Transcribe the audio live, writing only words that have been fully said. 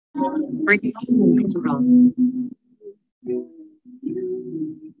Break wrong.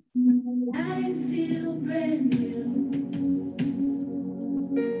 I feel brand new.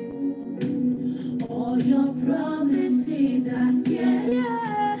 All your promises are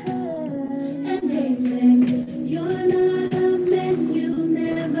yes and amen. You're not a man, you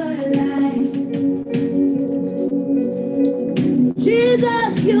never lie.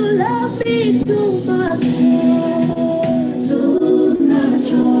 Jesus, you love me too much. Too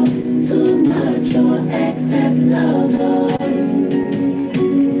much, oh, too much, oh, excess love.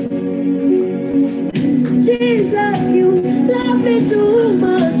 Jesus, you love me too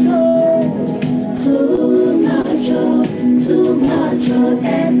much, oh. Too much, oh,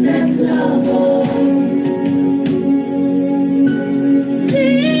 excess love, oh.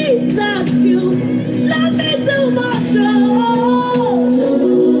 Jesus, you love me too much, oh.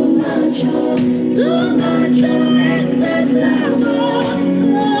 Too much, oh, excess love, oh.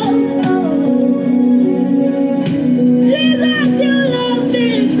 Jesus, you love me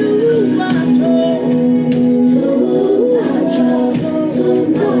too much, oh. Too much,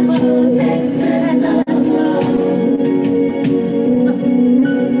 oh, excess love, oh.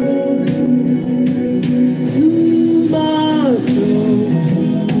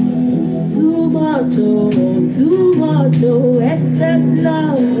 Too much, oh, excess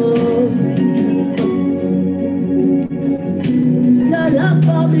love. Your love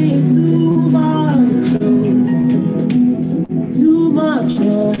for me too much,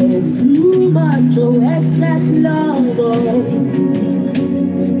 oh, excess love.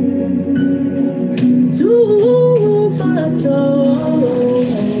 Too much, oh,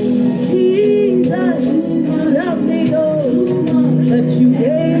 Jesus, you love me, oh, that you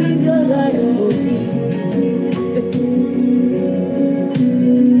gave your life for me.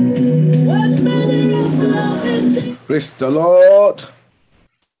 Praise the Lord.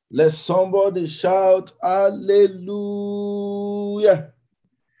 Let somebody shout hallelujah.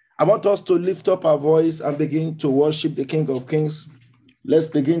 I want us to lift up our voice and begin to worship the King of Kings. Let's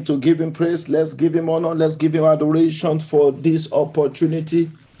begin to give him praise. Let's give him honor. Let's give him adoration for this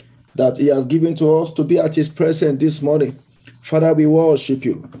opportunity that he has given to us to be at his presence this morning. Father, we worship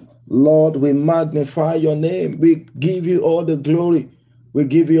you. Lord, we magnify your name. We give you all the glory. We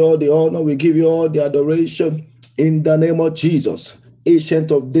give you all the honor. We give you all the adoration in the name of Jesus.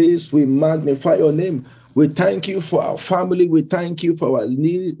 Ancient of days, we magnify your name. We thank you for our family. We thank you for our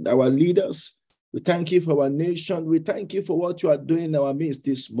leaders. We thank you for our nation. We thank you for what you are doing in our midst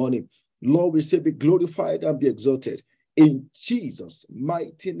this morning. Lord, we say be glorified and be exalted. In Jesus'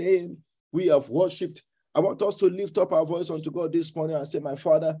 mighty name, we have worshipped. I want us to lift up our voice unto God this morning and say, my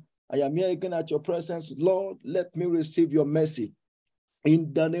Father, I am here again at your presence. Lord, let me receive your mercy.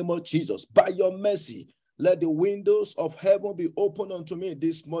 In the name of Jesus, by your mercy, let the windows of heaven be opened unto me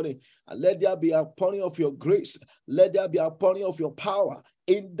this morning. And let there be a pouring of your grace. Let there be a pouring of your power.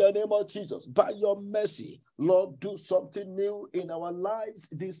 In the name of Jesus, by your mercy, Lord, do something new in our lives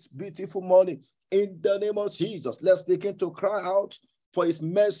this beautiful morning. In the name of Jesus, let's begin to cry out for his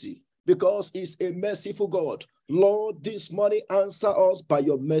mercy, because he's a merciful God. Lord, this morning answer us by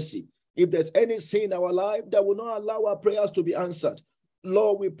your mercy. If there's any sin in our life that will not allow our prayers to be answered,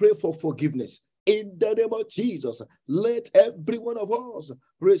 Lord, we pray for forgiveness. In the name of Jesus, let every one of us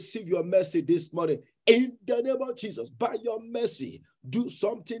receive your mercy this morning. In the name of Jesus, by your mercy, do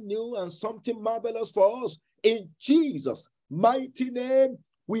something new and something marvelous for us. In Jesus' mighty name,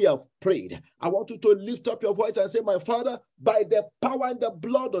 we have prayed. I want you to lift up your voice and say, my Father, by the power and the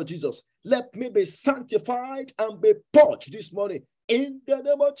blood of Jesus, let me be sanctified and be purged this morning. In the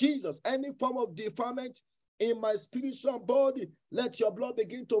name of Jesus, any form of defilement in my spiritual body, let your blood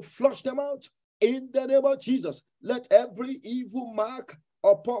begin to flush them out. In the name of Jesus, let every evil mark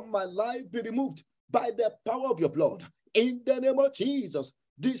upon my life be removed by the power of your blood. In the name of Jesus,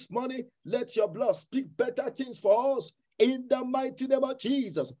 this morning, let your blood speak better things for us. In the mighty name of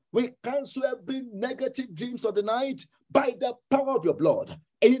Jesus, we cancel every negative dreams of the night by the power of your blood.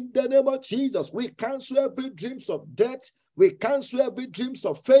 In the name of Jesus, we cancel every dreams of death. We cancel every dreams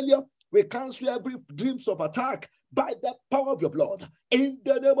of failure. We cancel every dreams of attack by the power of your blood. In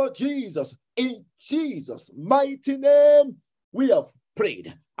the name of Jesus, in Jesus' mighty name, we have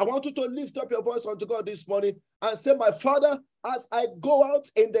prayed. I want you to lift up your voice unto God this morning and say, my Father, as I go out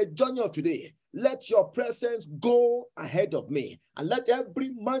in the journey of today, let your presence go ahead of me, and let every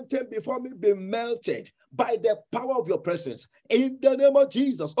mountain before me be melted by the power of your presence. In the name of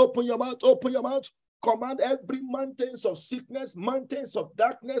Jesus, open your mouth, open your mouth. Command every mountains of sickness, mountains of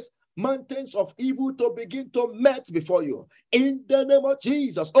darkness, mountains of evil to begin to melt before you. In the name of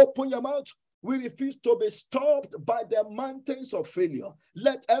Jesus, open your mouth. We refuse to be stopped by the mountains of failure.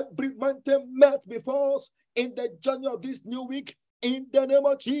 Let every mountain melt before us in the journey of this new week. In the name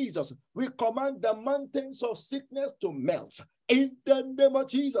of Jesus, we command the mountains of sickness to melt. In the name of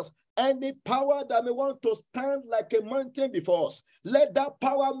Jesus, any power that may want to stand like a mountain before us, let that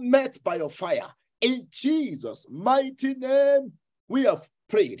power melt by your fire. In Jesus' mighty name, we have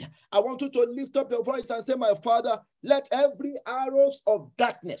prayed. I want you to lift up your voice and say, my Father, let every arrows of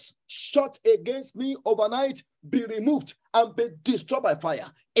darkness shot against me overnight be removed and be destroyed by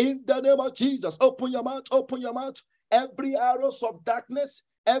fire. In the name of Jesus, open your mouth, open your mouth. Every arrows of darkness,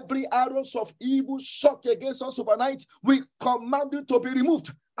 every arrows of evil shot against us overnight, we command it to be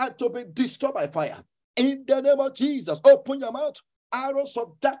removed and to be destroyed by fire. In the name of Jesus, open your mouth. Arrows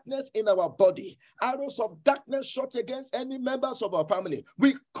of darkness in our body, arrows of darkness shot against any members of our family,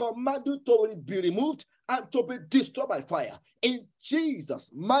 we command you to be removed and to be destroyed by fire. In Jesus'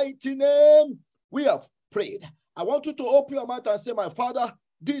 mighty name, we have prayed. I want you to open your mouth and say, my Father,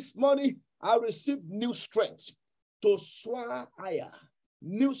 this morning I received new strength to soar higher,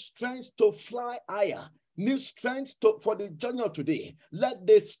 new strength to fly higher, new strength for the journey of today. Let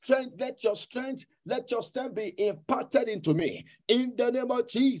your strength be imparted into me. In the name of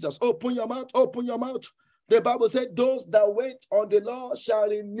Jesus, open your mouth, open your mouth. The Bible said, those that wait on the Lord shall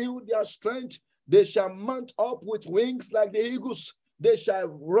renew their strength. They shall mount up with wings like the eagles. They shall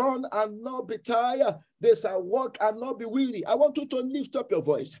run and not be tired. They shall walk and not be weary. I want you to lift up your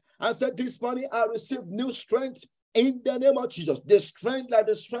voice and say, this morning I received new strength in the name of Jesus. The strength like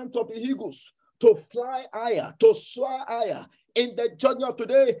the strength of the eagles, to fly higher, to soar higher in the journey of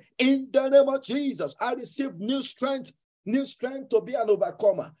today. In the name of Jesus, I receive new strength to be an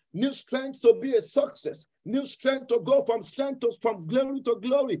overcomer, new strength to be a success, new strength to go from glory to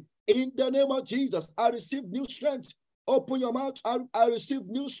glory. In the name of Jesus, I receive new strength. Open your mouth. I receive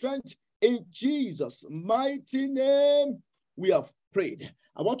new strength in Jesus' mighty name. We have prayed.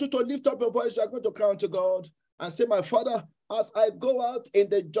 I want you to lift up your voice. You are going to cry unto God and say, my Father, as I go out in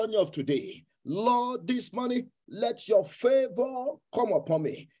the journey of today, Lord, this morning, let your favor come upon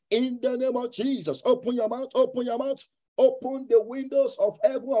me. In the name of Jesus, open your mouth, open your mouth, open the windows of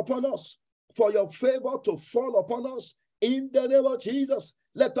heaven upon us for your favor to fall upon us. In the name of Jesus,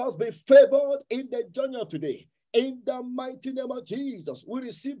 let us be favored in the journey of today. In the mighty name of Jesus, we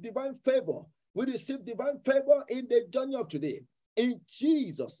receive divine favor. We receive divine favor in the journey of today. In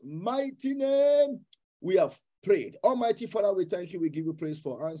Jesus' mighty name, we have prayed. Almighty Father, we thank you. We give you praise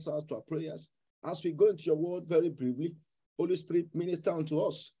for answers to our prayers. As we go into your word very briefly, Holy Spirit, minister unto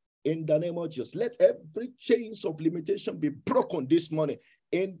us in the name of Jesus. Let every chains of limitation be broken this morning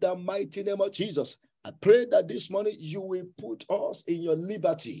in the mighty name of Jesus. I pray that this morning you will put us in your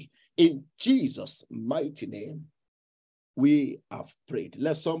liberty in Jesus' mighty name. We have prayed.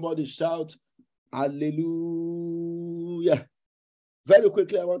 Let somebody shout, hallelujah. Very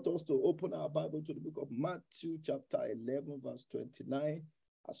quickly, I want us to open our Bible to the book of Matthew chapter 11, verse 29.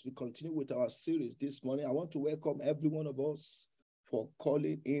 As we continue with our series this morning, I want to welcome every one of us for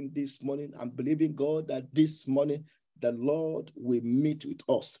calling in this morning and believing God that this morning the Lord will meet with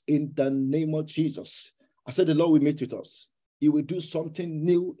us in the name of Jesus. I said the Lord will meet with us. He will do something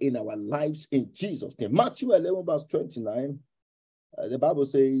new in our lives in Jesus' name. Matthew 11, verse 29, the Bible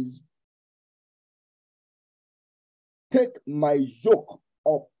says, take my yoke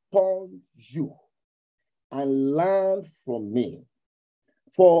upon you and learn from me,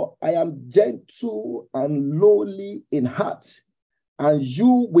 for I am gentle and lowly in heart, and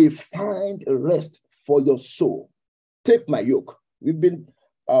you will find rest for your soul. Take my yoke. We've been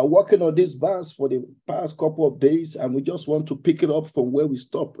working on this verse for the past couple of days, and we just want to pick it up from where we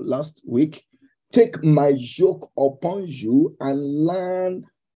stopped last week. Take my yoke upon you and learn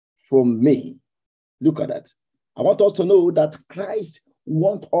from me. Look at that. I want us to know that Christ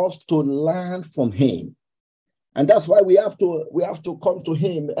wants us to learn from him. And that's why we have to come to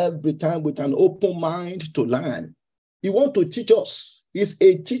him every time with an open mind to learn. He wants to teach us. He's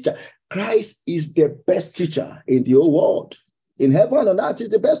a teacher. Christ is the best teacher in the whole world. In heaven and earth, he's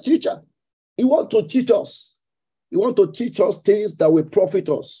the best teacher. He wants to teach us. He wants to teach us things that will profit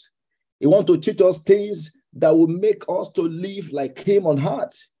us. He wants to teach us things that will make us to live like him on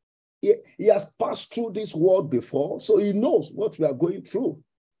earth. He has passed through this world before, so he knows what we are going through.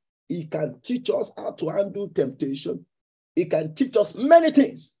 He can teach us how to handle temptation. He can teach us many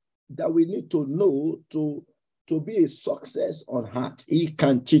things that we need to know to be a success on earth. He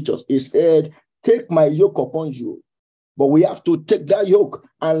can teach us. He said, take my yoke upon you. But we have to take that yoke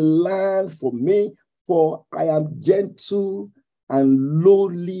and learn from me, for I am gentle and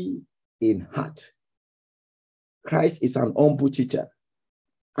lowly in heart. Christ is an humble teacher.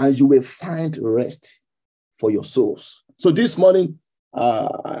 and you will find rest for your souls. So this morning,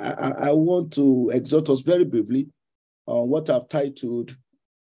 I want to exhort us very briefly on what I've titled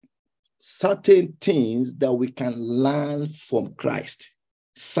certain things that we can learn from Christ.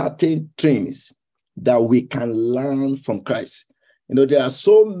 Certain things that we can learn from Christ. There are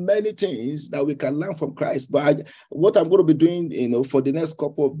so many things that we can learn from Christ, but what I'm going to be doing, for the next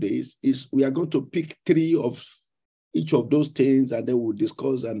couple of days is we are going to pick 3 of each of those things, and then we'll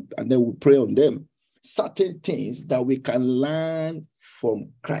discuss and then we'll pray on them. Certain things that we can learn from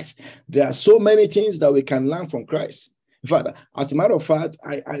Christ. There are so many things that we can learn from Christ. In fact, as a matter of fact,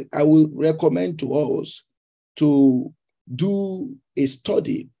 I will recommend to us to do a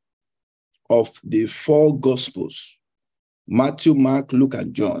study of the 4 Gospels: Matthew, Mark, Luke,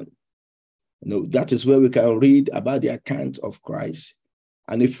 and John. That is where we can read about the account of Christ.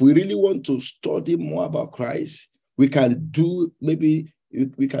 And if we really want to study more about Christ, we can do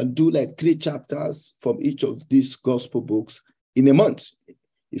like 3 chapters from each of these gospel books in a month.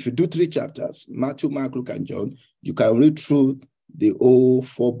 If you do 3 chapters, Matthew, Mark, Luke, and John, you can read through the whole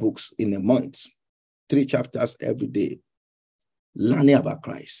 4 books in a month. 3 chapters every day. Learning about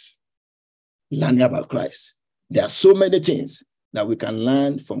Christ. Learning about Christ. There are so many things that we can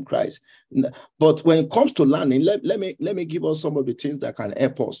learn from Christ. But when it comes to learning, let me give us some of the things that can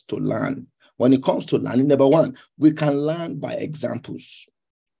help us to learn. When it comes to learning, number 1, we can learn by examples.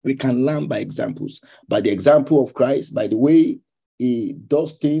 We can learn by examples. By the example of Christ, by the way he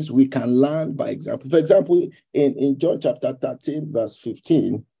does things, we can learn by example. For example, in John chapter 13, verse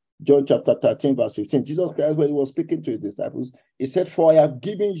 15, Jesus Christ, when he was speaking to his disciples, he said, "For I have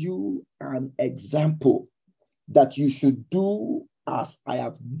given you an example that you should do as I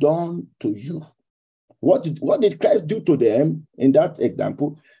have done to you." What did Christ do to them in that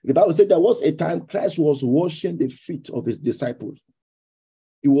example? The Bible said there was a time Christ was washing the feet of his disciples.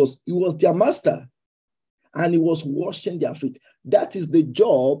 He was their master, and he was washing their feet. That is the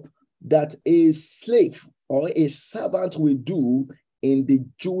job that a slave or a servant will do in the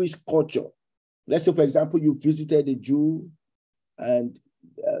Jewish culture. Let's say, for example, you visited a Jew, and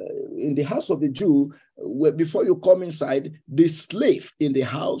in the house of the Jew, before you come inside, the slave in the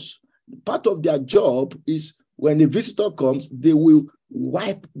house, part of their job is when the visitor comes, they will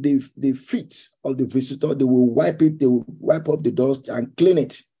wipe the feet of the visitor. They will wipe it. They will wipe up the dust and clean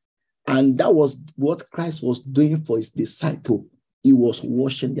it. And that was what Christ was doing for his disciple. He was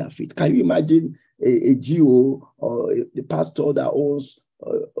washing their feet. Can you imagine a Jew or the pastor that owns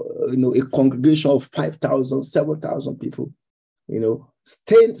a congregation of 5,000, 7,000 people,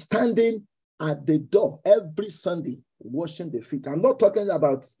 standing at the door every Sunday washing the feet? I'm not talking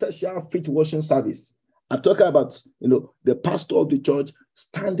about special feet washing service. I'm talking about, the pastor of the church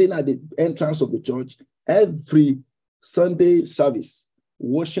standing at the entrance of the church every Sunday service,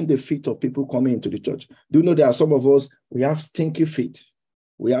 washing the feet of people coming into the church. Do you know there are some of us, we have stinky feet.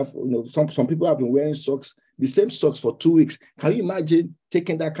 We have, some people have been wearing socks, the same socks for 2 weeks. Can you imagine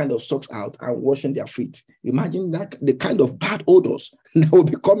taking that kind of socks out and washing their feet? Imagine that, the kind of bad odors that will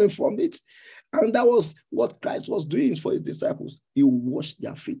be coming from it. And that was what Christ was doing for his disciples. He washed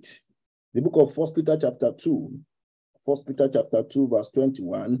their feet. The book of 1 Peter chapter 2, verse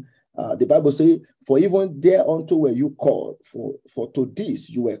 21, the Bible says, "For even thereunto were you called, for to this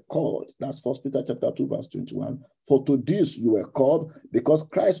you were called." That's 1 Peter chapter 2, verse 21. "For to this you were called, because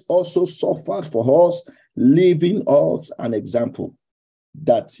Christ also suffered for us, leaving us an example,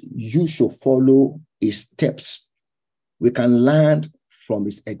 that you should follow his steps." We can learn from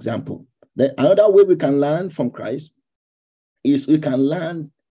his example. Then another way we can learn from Christ is we can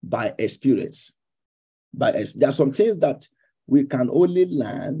learn by experience. There are some things that we can only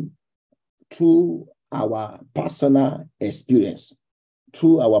learn through our personal experience.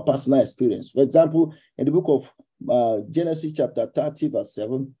 For example, in the book of Genesis chapter 30, verse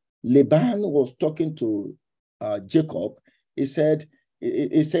 7, Laban was talking to Jacob. He said,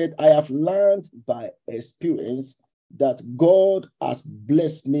 "I have learned by experience that God has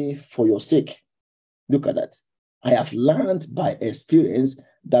blessed me for your sake." Look at that. I have learned by experience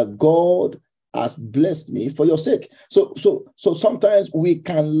that God has blessed me for your sake. So sometimes we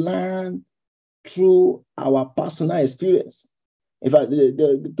can learn through our personal experience. In fact,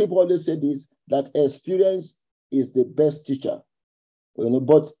 the people always say this, that experience is the best teacher.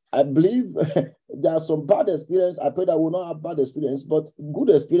 But I believe there are some bad experience. I pray that we will not have bad experience, but good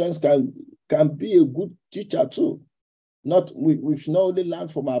experience can be a good teacher too. We should not only learn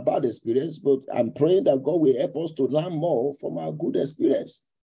from our bad experience, but I'm praying that God will help us to learn more from our good experience.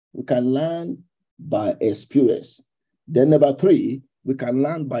 We can learn by experience. Then number 3, we can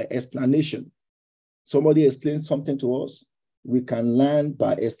learn by explanation. Somebody explains something to us, We can learn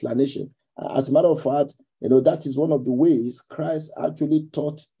by explanation. As a matter of fact, that is one of the ways Christ actually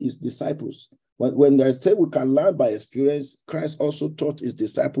taught his disciples. When I say we can learn by experience, Christ also taught his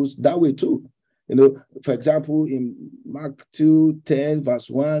disciples that way too. For example, in Mark 2:10, verse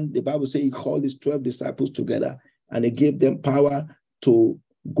 1, the Bible says he called his 12 disciples together and he gave them power to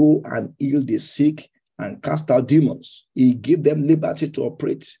go and heal the sick and cast out demons. He gave them liberty to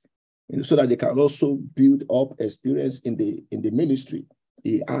operate, so that they can also build up experience in the ministry.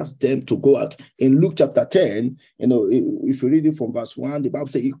 He asked them to go out. In Luke chapter 10, if you read it from verse 1, the Bible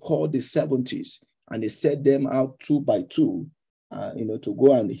says he called the 70s and he set them out 2 by 2, to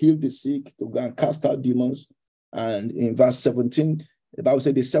go and heal the sick, to go and cast out demons. And in verse 17, the Bible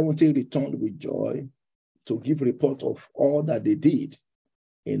said the 70 returned with joy to give report of all that they did.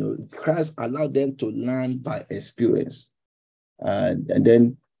 Christ allowed them to learn by experience. And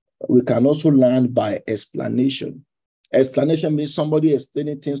then we can also learn by explanation. Explanation means somebody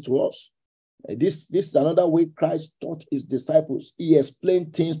explaining things to us. This is another way Christ taught his disciples. He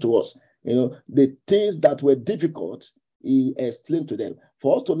explained things to us. The things that were difficult, he explained to them.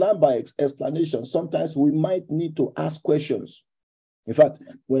 For us to learn by explanation, sometimes we might need to ask questions. In fact,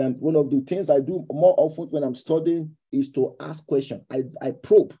 one of the things I do more often when I'm studying is to ask questions. I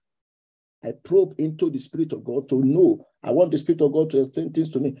probe into the Spirit of God to know. I want the Spirit of God to explain things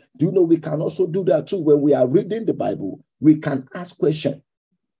to me. Do you know we can also do that too? When we are reading the Bible, we can ask questions.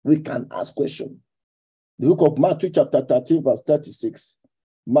 We can ask questions. The book of Matthew chapter 13, verse 36.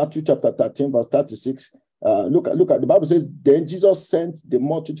 Matthew chapter 13, verse 36. Look at the Bible says, then Jesus sent the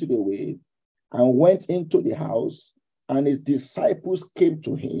multitude away and went into the house, and his disciples came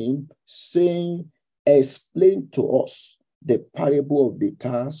to him, saying, explain to us the parable of the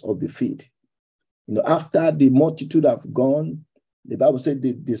tares of the field. After the multitude have gone, the Bible said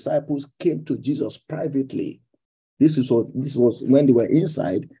the disciples came to Jesus privately. This was when they were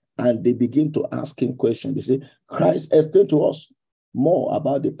inside, and they begin to ask him questions. They say, Christ, explain to us more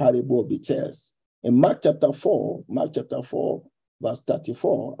about the parable of the tares. In Mark chapter 4, verse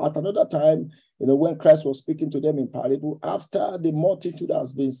 34, at another time, when Christ was speaking to them in parable, after the multitude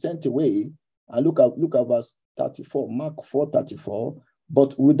has been sent away, and look at verse 34, Mark 4:34,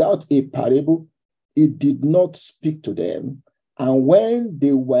 but without a parable, he did not speak to them. And when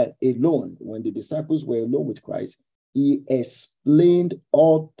they were alone, when the disciples were alone with Christ, he explained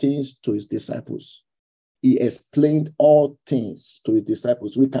all things to his disciples. He explained all things to his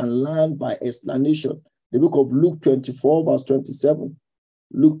disciples. We can learn by explanation. The book of Luke 24, verse 27.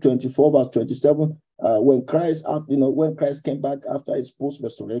 Luke 24, verse 27. When Christ came back after his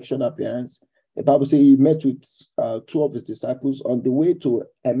post-resurrection appearance, the Bible says he met with 2 of his disciples on the way to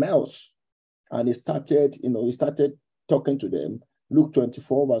Emmaus, and he started talking to them. Luke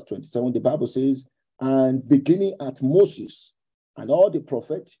 24, verse 27. The Bible says, and beginning at Moses and all the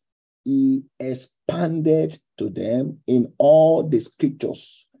prophets, he expanded to them in all the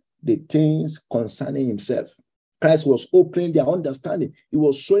scriptures the things concerning himself. Christ was opening their understanding. He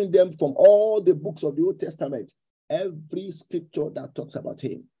was showing them from all the books of the Old Testament every scripture that talks about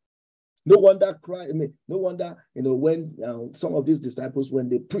him. No wonder when some of these disciples, when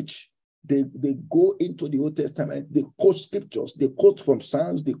they preach, they go into the Old Testament, they quote scriptures, they quote from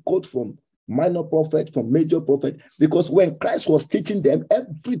Psalms, they quote from minor prophet, from major prophet, because when Christ was teaching them,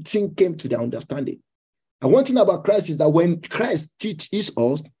 everything came to their understanding. And one thing about Christ is that when Christ teaches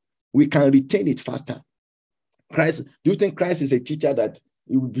us, we can retain it faster. Do you think Christ is a teacher that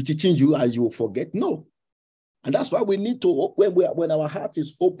he will be teaching you and you will forget? No. And that's why we need to, when our heart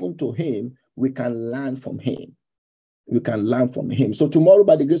is open to him, we can learn from him. We can learn from him. So tomorrow,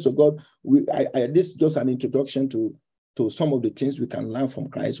 by the grace of God, this is just an introduction to some of the things we can learn from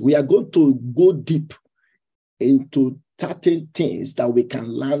Christ. We are going to go deep into certain things that we can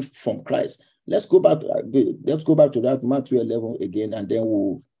learn from Christ. Let's go back to that Matthew 11 again, and then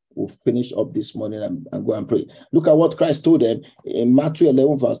we'll finish up this morning and go and pray. Look at what Christ told them in Matthew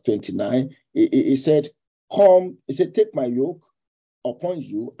 11, verse 29. He said, come, he said, take my yoke upon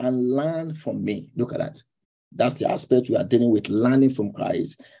you and learn from me. Look at that. That's the aspect we are dealing with, learning from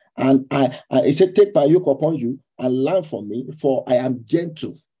Christ. And he said, take my yoke upon you and learn from me, for I am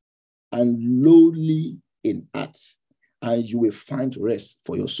gentle and lowly in heart, and you will find rest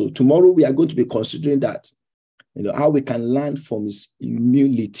for your soul. Tomorrow we are going to be considering that, how we can learn from his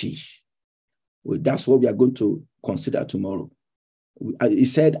humility. Well, that's what we are going to consider tomorrow. He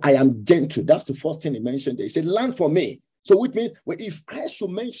said, I am gentle. That's the first thing he mentioned there. He said, learn from me. So which means, if Christ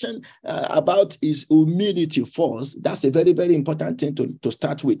should mention about his humility first, that's a very, very important thing to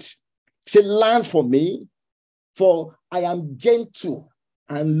start with. He said, learn from me, for I am gentle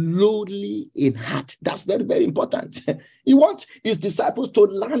and lowly in heart. That's very, very important. He wants his disciples to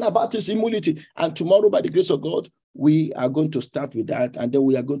learn about his humility. And tomorrow, by the grace of God, we are going to start with that. And then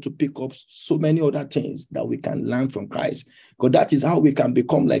we are going to pick up so many other things that we can learn from Christ. Because that is how we can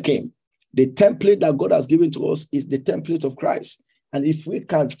become like him. The template that God has given to us is the template of Christ. And if we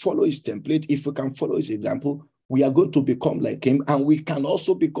can follow his template, if we can follow his example, we are going to become like him. And we can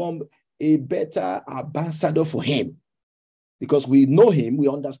also become a better ambassador for him. Because we know him, we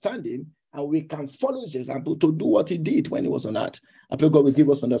understand him, and we can follow his example to do what he did when he was on earth. I pray God will give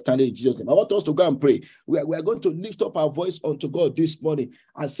us understanding in Jesus' name. I want us to go and pray. We are going to lift up our voice unto God this morning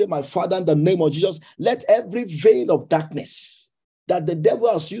and say, my Father, in the name of Jesus, let every veil of darkness that the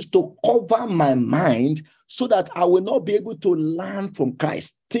devil has used to cover my mind so that I will not be able to learn from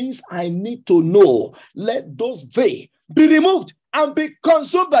Christ, things I need to know, let those veils be removed and be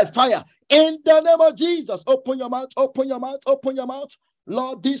consumed by fire. In the name of Jesus, open your mouth, open your mouth, open your mouth.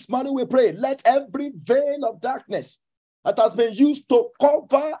 Lord, this morning we pray, let every veil of darkness that has been used to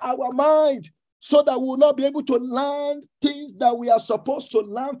cover our mind so that we will not be able to learn things that we are supposed to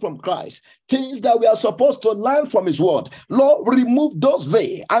learn from Christ, things that we are supposed to learn from his word. Lord, remove those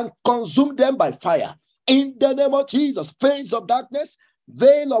veils and consume them by fire. In the name of Jesus, veils of darkness,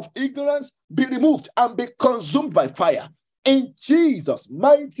 veil of ignorance, be removed and be consumed by fire. In Jesus'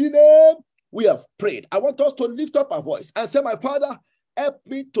 mighty name, we have prayed. I want us to lift up our voice and say, my Father, help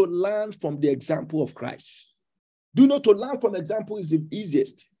me to learn from the example of Christ. Do you know, to learn from example is the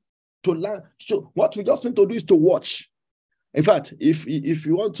easiest. To learn. So what we just need to do is to watch. In fact, if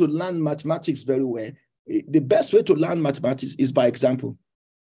you want to learn mathematics very well, the best way to learn mathematics is by example.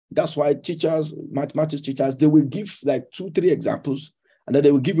 That's why teachers, mathematics teachers, they will give like 2-3 examples, and then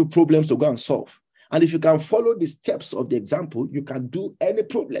they will give you problems to go and solve. And if you can follow the steps of the example, you can do any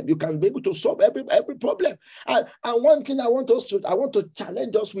problem. You can be able to solve every problem. And one thing I want to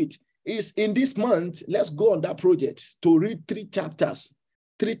challenge us with is, in this month, let's go on that project to read 3 chapters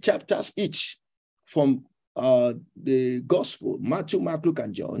each from the gospel, Matthew, Mark, Luke,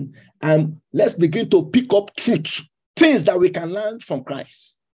 and John. And let's begin to pick up truths, things that we can learn from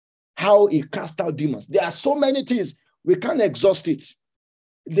Christ. How he cast out demons. There are so many things, we can't exhaust it.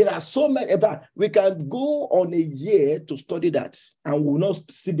 There are so many, but we can go on a year to study that and we'll not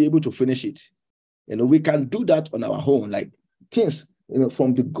still be able to finish it. We can do that on our own, like things,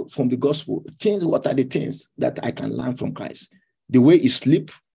 from the gospel. Things, what are the things that I can learn from Christ? The way he sleep,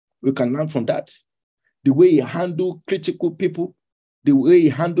 we can learn from that. The way he handle critical people, the way he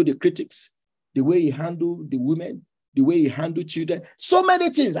handle the critics, the way he handle the women, the way he handle children. So many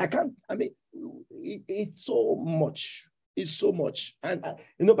things. It's so much. It's so much. And,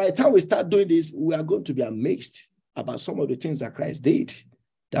 by the time we start doing this, we are going to be amazed about some of the things that Christ did,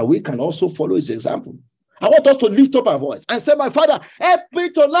 that we can also follow his example. I want us to lift up our voice and say, my Father, help me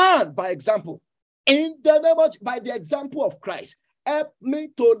to learn by example. In the name of, by the example of Christ, help me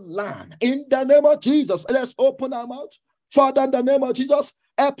to learn. In the name of Jesus, let's open our mouth. Father, in the name of Jesus,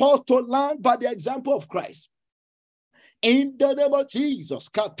 help us to learn by the example of Christ. In the name of Jesus,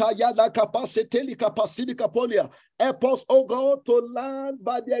 help us, oh God, to learn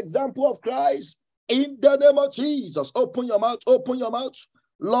by the example of Christ. In the name of Jesus, open your mouth, open your mouth.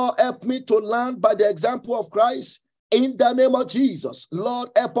 Lord, help me to learn by the example of Christ. In the name of Jesus, Lord,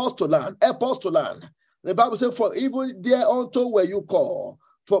 help us to learn, help us to learn. The Bible says, for even thereunto were you called,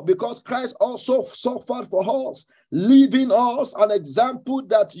 for because Christ also suffered for us, leaving us an example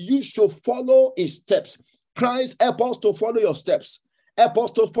that you should follow his steps. Christ, help us to follow your steps. Help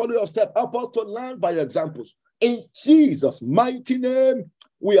us to follow your steps. Help us to learn by your examples. In Jesus' mighty name,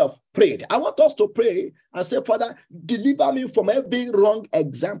 we have prayed. I want us to pray and say, Father, deliver me from every wrong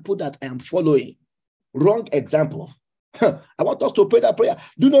example that I am following. Wrong example. I want us to pray that prayer.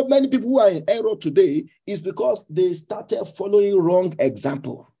 Do you know many people who are in error today is because they started following wrong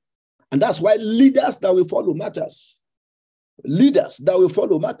example. And that's why leaders that we follow matters. Leaders that we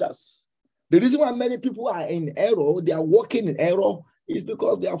follow matters. The reason why many people are in error, they are walking in error, is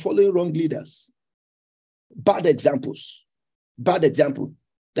because they are following wrong leaders. Bad examples. Bad example.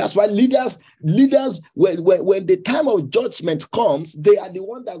 That's why leaders, when the time of judgment comes, they are the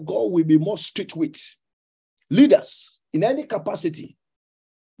one that God will be more strict with. Leaders, in any capacity.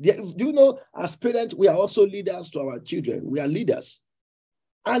 Do you know, as parents, we are also leaders to our children. We are leaders.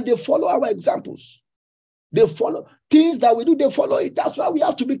 And they follow our examples. They follow things that we do, they follow it. That's why we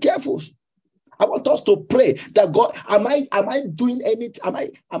have to be careful. I want us to pray that God, am I doing anything?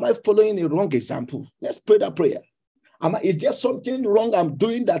 Am I following a wrong example? Let's pray that prayer. Is there something wrong I'm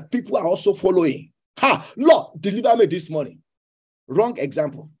doing that people are also following? Lord, deliver me this morning. Wrong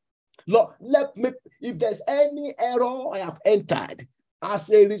example. Lord, if there's any error I have entered,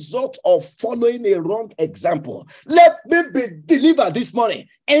 as a result of following a wrong example. Let me be delivered this morning.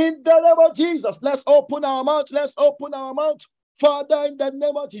 In the name of Jesus, let's open our mouth. Let's open our mouth. Father, in the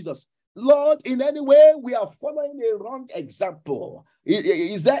name of Jesus, Lord, in any way we are following a wrong example.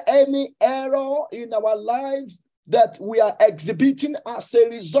 Is there any error in our lives that we are exhibiting as a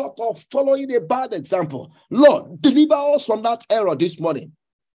result of following a bad example? Lord, deliver us from that error this morning.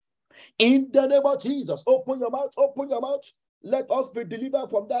 In the name of Jesus, open your mouth, open your mouth. Let us be delivered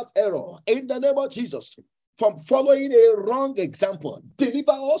from that error. In the name of Jesus, from following a wrong example,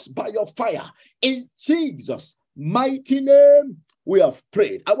 deliver us by your fire. In Jesus' mighty name, we have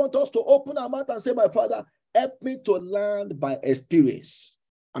prayed. I want us to open our mouth and say, my Father, help me to learn by experience.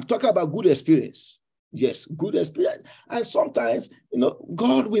 I'm talking about good experience. Yes, good experience. And sometimes,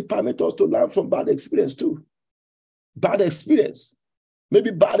 God will permit us to learn from bad experience too. Bad experience. Maybe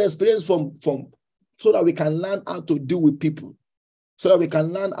bad experience from so that we can learn how to deal with people, so that we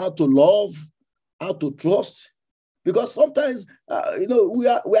can learn how to love, how to trust. Because sometimes, we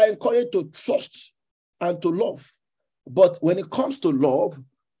are encouraged to trust and to love. But when it comes to love,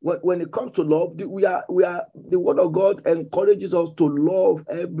 the word of God encourages us to love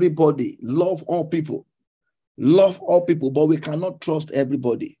everybody, love all people, but we cannot trust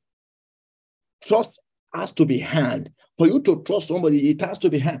everybody. Trust has to be earned. For you to trust somebody, it has to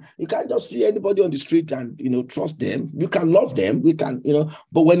be earned. You can't just see anybody on the street and, trust them. You can love them,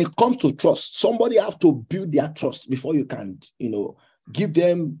 but when it comes to trust, somebody has to build their trust before you can, give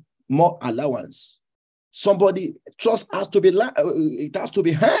them more allowance. Trust has to be, it has to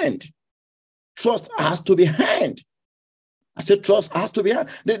be earned. Trust has to be earned. I said trust has to be earned.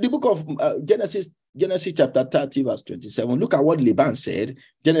 The book of Genesis chapter 30, verse 27. Look at what Laban said.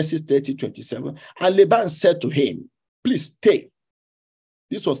 Genesis 30, 27. And Laban said to him, please stay.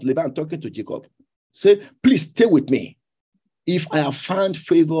 This was Laban talking to Jacob. Say, please stay with me if I have found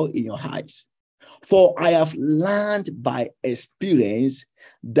favor in your eyes. For I have learned by experience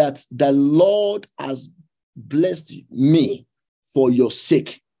that the Lord has blessed me for your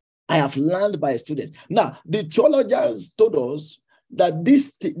sake. I have learned by experience. Now, the theologians told us that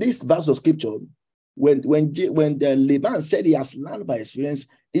this verse of scripture, when Laban said he has learned by experience,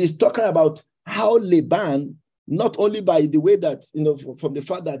 he's talking about how Laban, not only by the way that, from the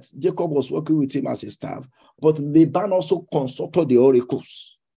fact that Jacob was working with him as a staff, but Laban also consulted the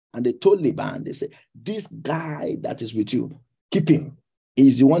oracles. And they told Laban, they said, this guy that is with you, keep him.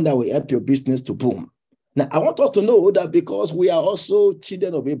 He's the one that will help your business to boom. Now, I want us to know that because we are also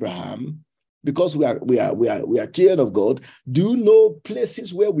children of Abraham, because we are children of God, do you know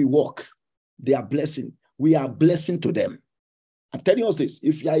places where we walk? They are blessing. We are blessing to them. I'm telling us this.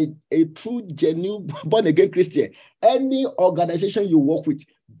 If you are a true, genuine, born-again Christian, any organization you work with,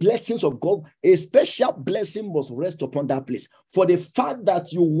 blessings of God, a special blessing must rest upon that place. For the fact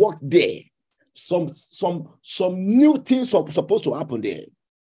that you work there, some new things are supposed to happen there.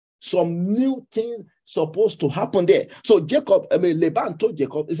 Some new things supposed to happen there. So Laban told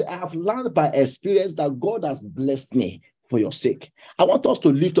Jacob, he said, I have learned by experience that God has blessed me for your sake. I want us to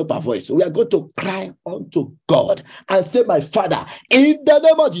lift up our voice. We are going to cry unto God and say, my Father, in the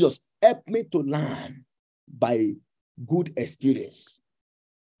name of Jesus, help me to learn by good experience.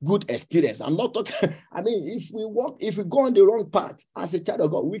 Good experience. I'm not talking, if we go on the wrong path as a child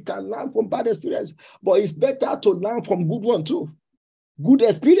of God, we can learn from bad experience, but it's better to learn from good one too. Good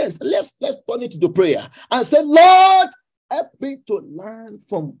experience. Let's turn it to prayer and say, Lord, help me to learn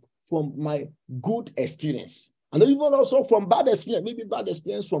from my good experience. And even also from bad experience, maybe bad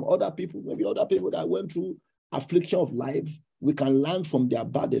experience from other people, maybe other people that went through affliction of life. We can learn from their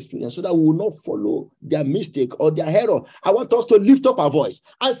bad experience so that we will not follow their mistake or their error. I want us to lift up our voice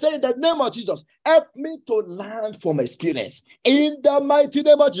and say, in the name of Jesus, help me to learn from experience. In the mighty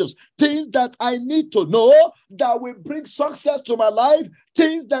name of Jesus, things that I need to know that will bring success to my life,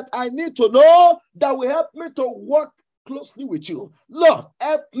 things that I need to know that will help me to work closely with you. Lord,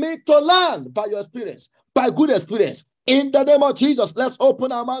 help me to learn by your experience, by good experience. In the name of Jesus, let's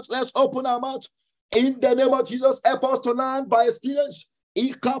open our mouths. Let's open our mouths. In the name of Jesus, help us to learn by experience.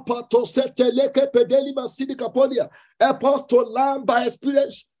 Help us to learn by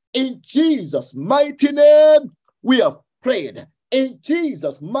experience. In Jesus' mighty name, we have prayed. In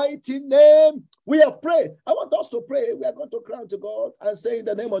Jesus' mighty name, we have prayed. I want us to pray. We are going to cry to God and say, in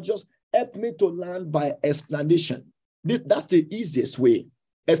the name of Jesus, help me to learn by explanation. That's the easiest way.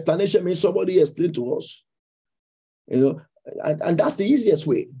 Explanation means somebody explained to us. And that's the easiest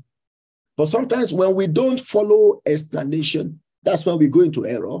way. But sometimes when we don't follow explanation, that's when we go into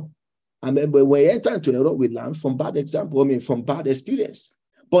error. And then when we enter into error, we learn from bad example, from bad experience.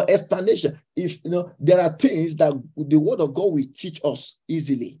 But explanation, if there are things that the word of God will teach us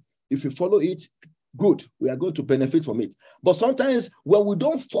easily. If we follow it, good, we are going to benefit from it. But sometimes when we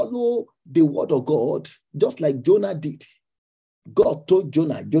don't follow the word of God, just like Jonah did, God told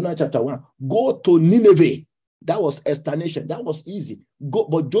Jonah chapter 1, go to Nineveh. That was explanation. That was easy. Go,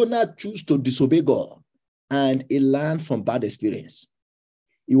 but Jonah chose to disobey God, and he learned from bad experience.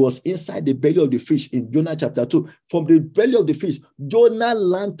 He was inside the belly of the fish in Jonah chapter 2. From the belly of the fish, Jonah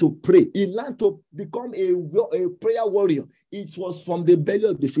learned to pray. He learned to become a prayer warrior. It was from the belly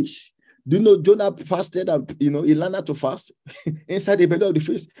of the fish. Do you know Jonah fasted and he learned how to fast inside the belly of the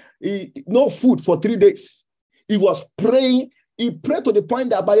fish? No food for 3 days. He was praying. He prayed to the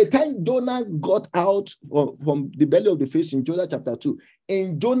point that by the time Jonah got out from the belly of the fish in Jonah chapter 2,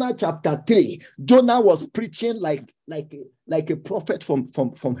 in Jonah chapter 3, Jonah was preaching like a prophet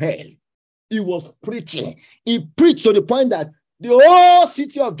from hell. He was preaching. He preached to the point that the whole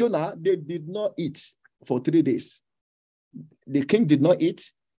city of Jonah, they did not eat for 3 days. The king did not eat.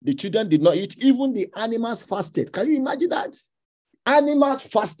 The children did not eat. Even the animals fasted. Can you imagine that? Animals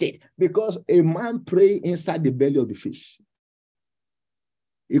fasted because a man prayed inside the belly of the fish.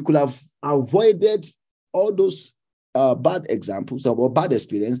 He could have avoided all those bad examples or bad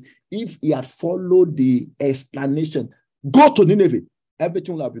experience if he had followed the explanation. Go to Nineveh.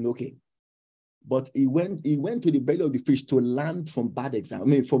 Everything would have been okay. But he went to the belly of the fish to learn from bad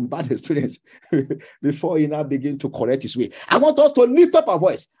experience before he now began to correct his way. I want us to lift up our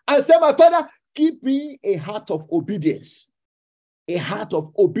voice and say, my Father, give me a heart of obedience. A heart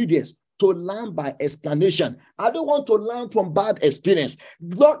of obedience to learn by explanation. I don't want to learn from bad experience.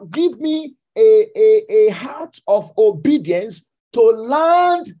 Lord, give me a heart of obedience to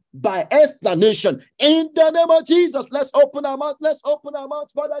learn by explanation. In the name of Jesus, let's open our mouth. Let's open our mouth.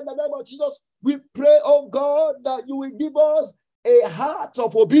 Father, in the name of Jesus, we pray, oh God, that you will give us a heart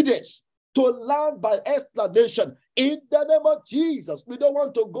of obedience to learn by explanation. In the name of Jesus, we don't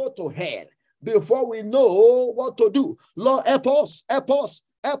want to go to hell before we know what to do. Lord, help us, help us,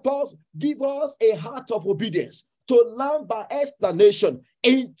 help us. Give us a heart of obedience to learn by explanation.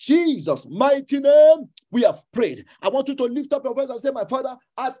 In Jesus' mighty name, we have prayed. I want you to lift up your voice and say, my Father,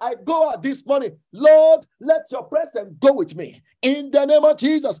 as I go out this morning, Lord, let your presence go with me. In the name of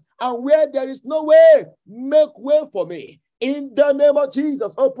Jesus, and where there is no way, make way for me. In the name of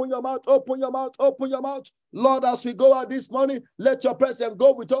Jesus, open your mouth, open your mouth, open your mouth. Lord, as we go out this morning, let your presence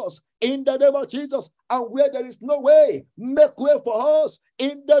go with us. In the name of Jesus, and where there is no way, make way for us.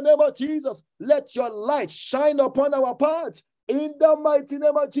 In the name of Jesus, let your light shine upon our paths. In the mighty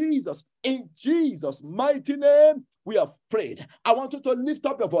name of Jesus, in Jesus' mighty name, we have prayed. I want you to lift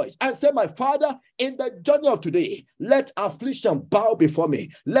up your voice and say, my Father, in the journey of today, let affliction bow before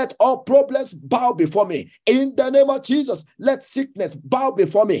me. Let all problems bow before me. In the name of Jesus, let sickness bow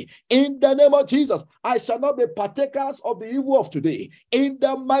before me. In the name of Jesus, I shall not be partakers of the evil of today. In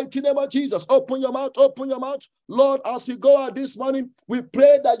the mighty name of Jesus, open your mouth, open your mouth. Lord, as we go out this morning, we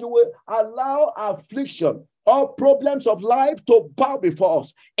pray that you will allow affliction, all problems of life to bow before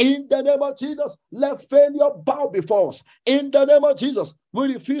us. In the name of Jesus, let failure bow before us. In the name of Jesus,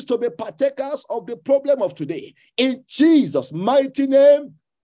 we refuse to be partakers of the problem of today. In Jesus' mighty name,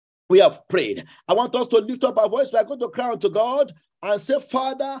 we have prayed. I want us to lift up our voice. We are going to cry unto God and say,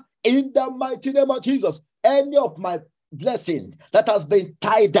 Father, in the mighty name of Jesus, any of my blessing that has been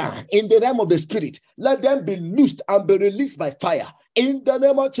tied down in the realm of the spirit, let them be loosed and be released by fire. In the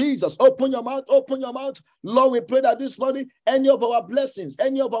name of Jesus, open your mouth, open your mouth. Lord, we pray that this morning, any of our blessings,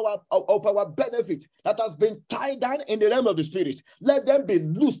 any of our benefit that has been tied down in the realm of the spirit, let them be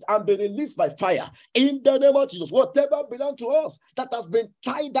loosed and be released by fire. In the name of Jesus, whatever belongs to us that has been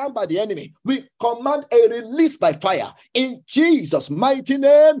tied down by the enemy, we command a release by fire. In Jesus' mighty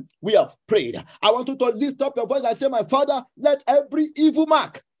name, we have prayed. I want you to lift up your voice and say, my Father, let every evil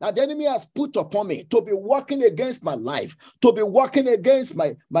mark that the enemy has put upon me to be working against my life, to be working against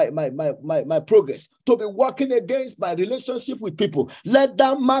my progress, to be working against my relationship with people, let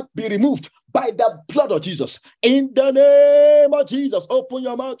that mark be removed by the blood of Jesus. In the name of Jesus, open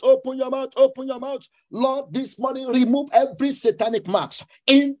your mouth, open your mouth, open your mouth. Lord, this morning, remove every satanic marks.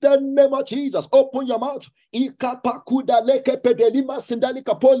 In the name of Jesus, open your mouth. Evil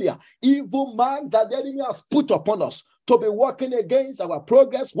mark that the enemy has put upon us to be working against our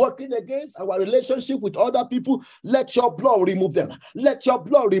progress, working against our relationship with other people. Let your blood remove them. Let your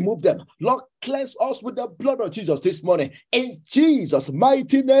blood remove them. Lord, cleanse us with the blood of Jesus this morning. In Jesus'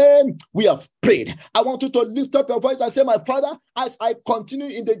 mighty name, we have prayed. I want you to lift up your voice and say, my Father, as I continue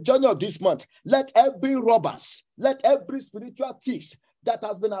in the journey of this month, let every robbers, let every spiritual thieves that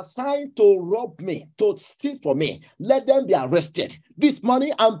has been assigned to rob me, to steal from me, let them be arrested this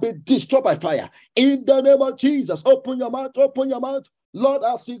morning and be destroyed by fire. In the name of Jesus, open your mouth, open your mouth. Lord,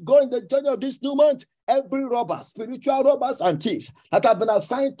 as we go in the journey of this new month, every robber, spiritual robbers and thieves that have been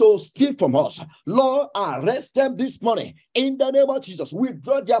assigned to steal from us, Lord, arrest them this morning. In the name of Jesus,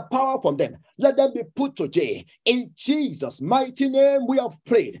 withdraw their power from them. Let them be put to jail. In Jesus' mighty name, we have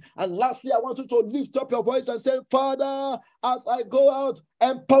prayed. And lastly, I want you to lift up your voice and say, Father, as I go out,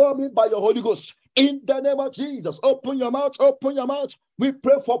 empower me by your Holy Ghost. In the name of Jesus, open your mouth, open your mouth. We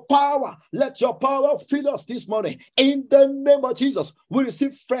pray for power. Let your power fill us this morning. In the name of Jesus, we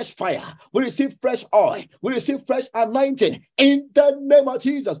receive fresh fire. We receive fresh oil. We receive fresh anointing. In the name of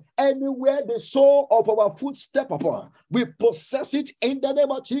Jesus, anywhere the sole of our foot step upon, we possess it in the name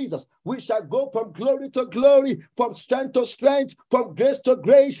of Jesus. We shall go from glory to glory, from strength to strength, from grace to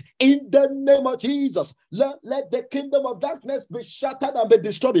grace. In the name of Jesus, let the kingdom of darkness be shattered and be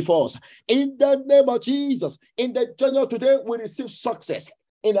destroyed before us. In the name of Jesus, in the journey today, we receive success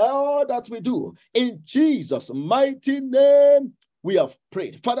in all that we do. In Jesus' mighty name, we have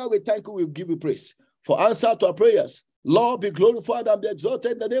prayed. Father, we thank you. We give you praise for answer to our prayers. Lord, be glorified and be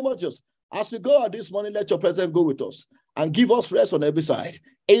exalted in the name of Jesus. As we go out this morning, let your presence go with us and give us rest on every side.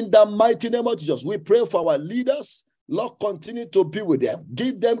 In the mighty name of Jesus, we pray for our leaders. Lord, continue to be with them.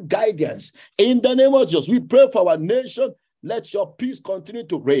 Give them guidance. In the name of Jesus, we pray for our nation. Let your peace continue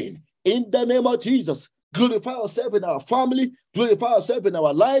to reign. In the name of Jesus, glorify yourself in our family. Glorify yourself in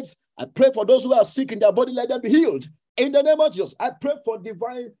our lives. I pray for those who are sick in their body, let them be healed. In the name of Jesus, I pray for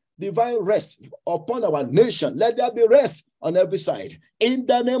divine rest upon our nation. Let there be rest on every side. In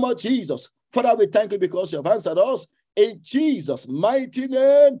the name of Jesus. Father, we thank you because you have answered us. In Jesus' mighty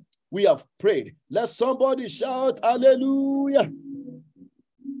name, we have prayed. Let somebody shout, hallelujah.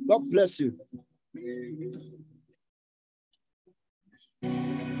 God bless you.